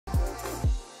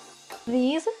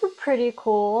These are pretty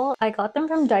cool. I got them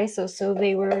from Daiso, so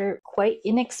they were quite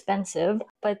inexpensive,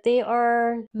 but they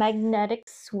are magnetic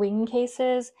swing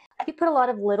cases. You put a lot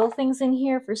of little things in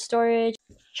here for storage,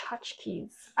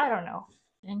 tchotchkes, I don't know,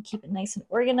 and keep it nice and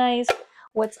organized.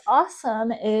 What's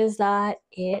awesome is that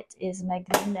it is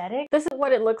magnetic. This is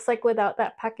what it looks like without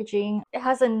that packaging. It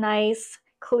has a nice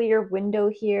clear window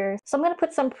here. So I'm going to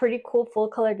put some pretty cool full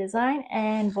color design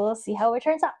and we'll see how it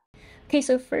turns out. Okay,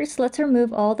 so first let's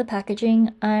remove all the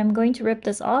packaging. I'm going to rip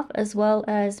this off as well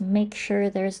as make sure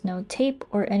there's no tape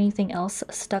or anything else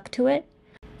stuck to it.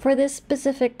 For this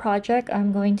specific project,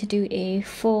 I'm going to do a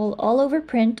full all over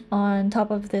print on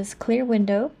top of this clear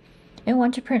window. I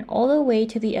want to print all the way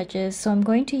to the edges, so I'm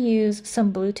going to use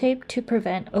some blue tape to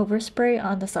prevent overspray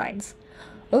on the sides.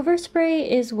 Overspray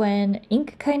is when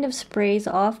ink kind of sprays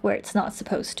off where it's not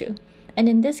supposed to, and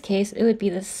in this case it would be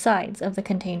the sides of the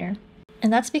container.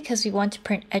 And that's because we want to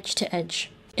print edge to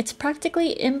edge. It's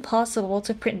practically impossible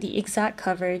to print the exact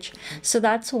coverage, so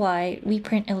that's why we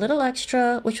print a little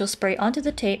extra which will spray onto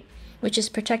the tape, which is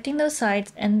protecting those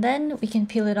sides, and then we can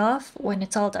peel it off when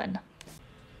it's all done.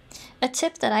 A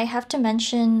tip that I have to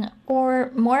mention,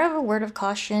 or more of a word of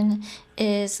caution,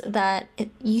 is that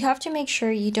you have to make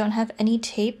sure you don't have any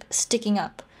tape sticking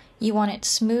up. You want it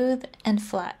smooth and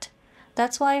flat.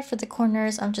 That's why for the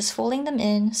corners I'm just folding them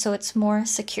in so it's more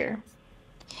secure.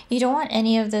 You don't want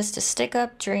any of this to stick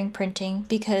up during printing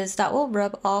because that will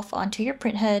rub off onto your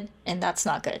print head and that's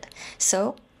not good.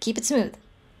 So keep it smooth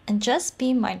and just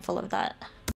be mindful of that.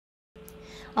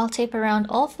 I'll tape around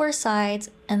all 4 sides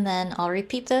and then I'll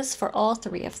repeat this for all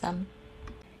 3 of them.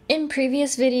 In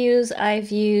previous videos,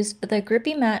 I've used the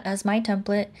grippy mat as my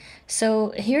template,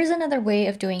 so here's another way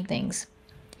of doing things.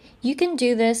 You can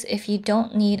do this if you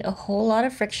don't need a whole lot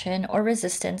of friction or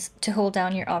resistance to hold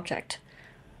down your object.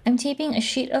 I'm taping a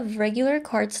sheet of regular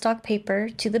cardstock paper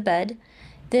to the bed.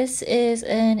 This is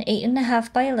an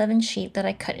 8.5 by 11 sheet that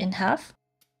I cut in half.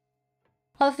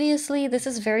 Obviously, this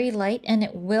is very light and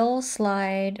it will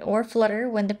slide or flutter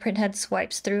when the printhead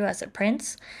swipes through as it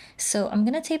prints. So I'm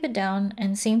going to tape it down,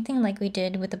 and same thing like we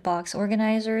did with the box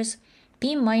organizers.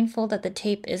 Be mindful that the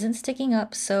tape isn't sticking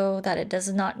up so that it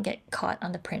does not get caught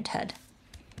on the printhead.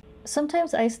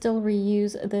 Sometimes I still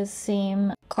reuse this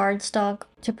same cardstock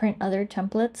to print other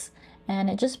templates,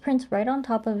 and it just prints right on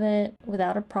top of it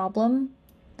without a problem,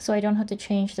 so I don't have to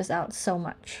change this out so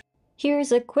much.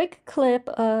 Here's a quick clip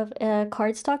of a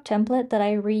cardstock template that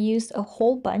I reused a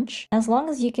whole bunch. As long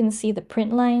as you can see the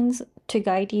print lines to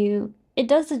guide you, it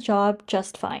does the job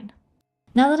just fine.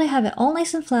 Now that I have it all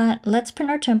nice and flat, let's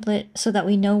print our template so that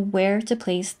we know where to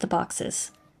place the boxes.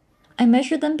 I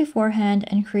measured them beforehand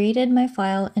and created my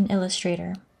file in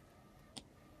Illustrator.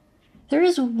 There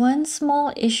is one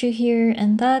small issue here,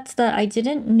 and that's that I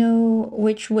didn't know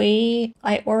which way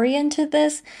I oriented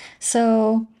this,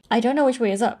 so I don't know which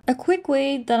way is up. A quick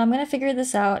way that I'm going to figure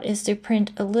this out is to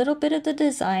print a little bit of the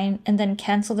design and then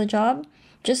cancel the job,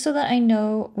 just so that I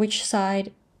know which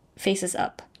side faces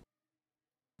up.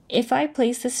 If I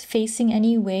place this facing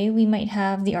any way, we might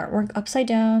have the artwork upside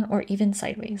down or even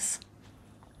sideways.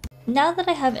 Now that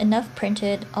I have enough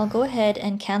printed, I'll go ahead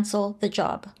and cancel the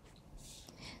job.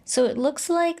 So it looks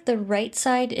like the right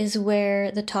side is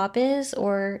where the top is,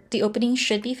 or the opening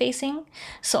should be facing.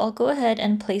 So I'll go ahead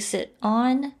and place it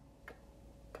on.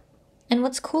 And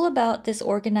what's cool about this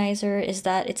organizer is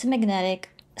that it's magnetic,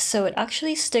 so it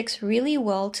actually sticks really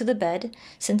well to the bed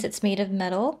since it's made of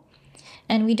metal,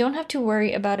 and we don't have to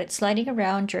worry about it sliding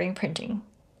around during printing.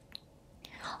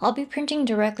 I'll be printing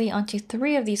directly onto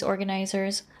 3 of these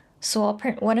organizers, so I'll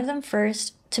print one of them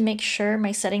first to make sure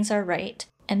my settings are right,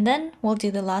 and then we'll do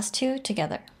the last 2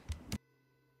 together.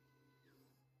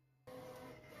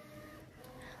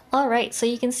 Alright, so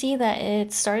you can see that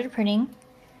it started printing.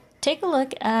 Take a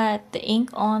look at the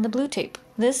ink on the blue tape.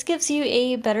 This gives you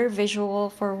a better visual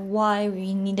for why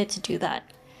we needed to do that.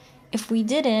 If we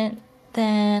didn't,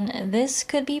 then this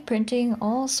could be printing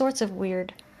all sorts of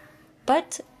weird.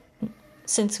 But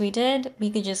since we did, we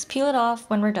could just peel it off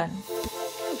when we're done.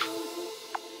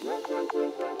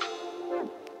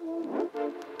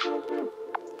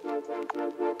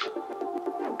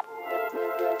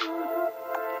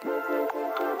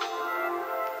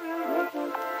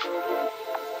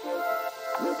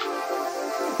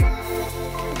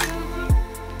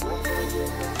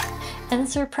 And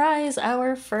surprise,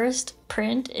 our first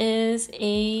print is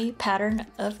a pattern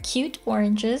of cute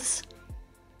oranges.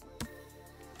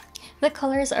 The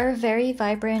colors are very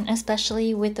vibrant,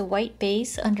 especially with the white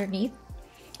base underneath.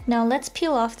 Now let's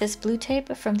peel off this blue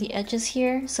tape from the edges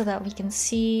here so that we can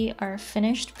see our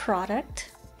finished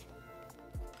product.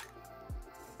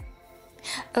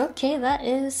 Okay, that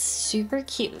is super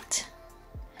cute.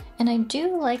 And I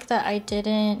do like that I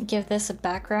didn't give this a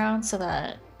background so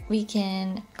that we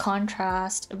can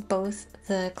contrast both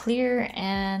the clear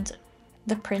and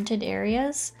the printed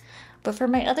areas. But for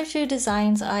my other two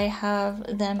designs, I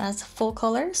have them as full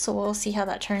color, so we'll see how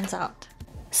that turns out.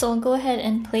 So I'll go ahead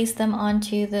and place them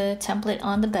onto the template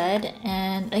on the bed,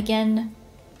 and again,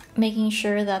 making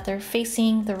sure that they're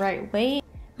facing the right way.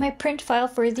 My print file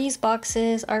for these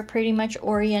boxes are pretty much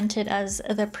oriented as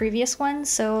the previous one,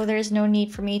 so there's no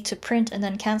need for me to print and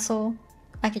then cancel.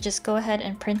 I could just go ahead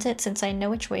and print it since I know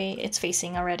which way it's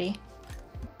facing already.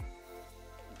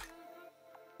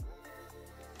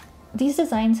 These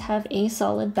designs have a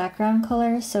solid background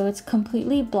color, so it's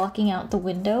completely blocking out the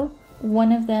window.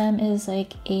 One of them is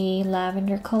like a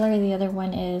lavender color, the other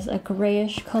one is a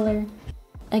grayish color.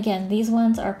 Again, these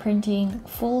ones are printing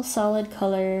full solid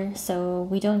color, so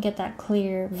we don't get that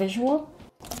clear visual.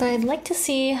 But I'd like to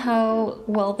see how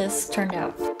well this turned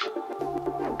out.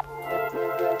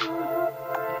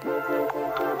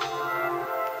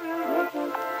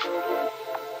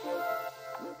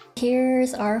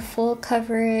 Here's our full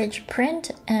coverage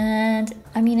print, and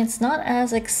I mean, it's not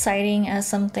as exciting as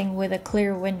something with a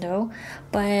clear window,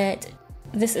 but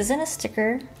this isn't a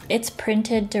sticker. It's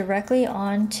printed directly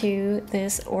onto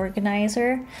this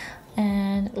organizer.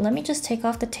 And let me just take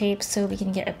off the tape so we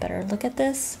can get a better look at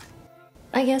this.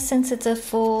 I guess since it's a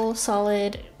full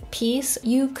solid piece,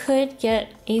 you could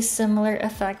get a similar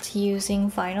effect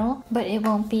using vinyl, but it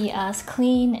won't be as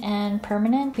clean and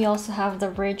permanent. We also have the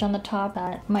ridge on the top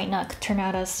that might not turn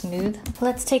out as smooth.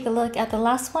 Let's take a look at the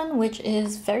last one, which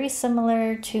is very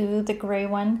similar to the gray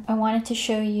one. I wanted to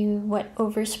show you what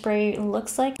Overspray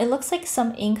looks like. It looks like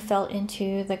some ink fell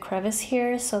into the crevice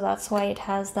here, so that's why it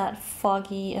has that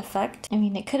foggy effect. I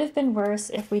mean, it could have been worse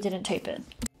if we didn't tape it.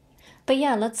 But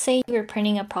yeah, let's say you're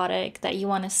printing a product that you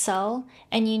want to sell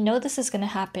and you know this is going to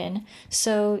happen,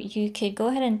 so you could go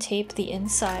ahead and tape the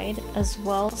inside as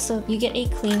well so you get a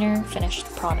cleaner finished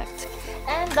product.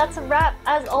 And that's a wrap.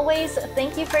 As always,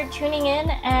 thank you for tuning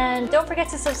in, and don't forget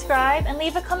to subscribe and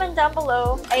leave a comment down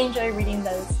below. I enjoy reading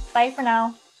those. Bye for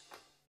now.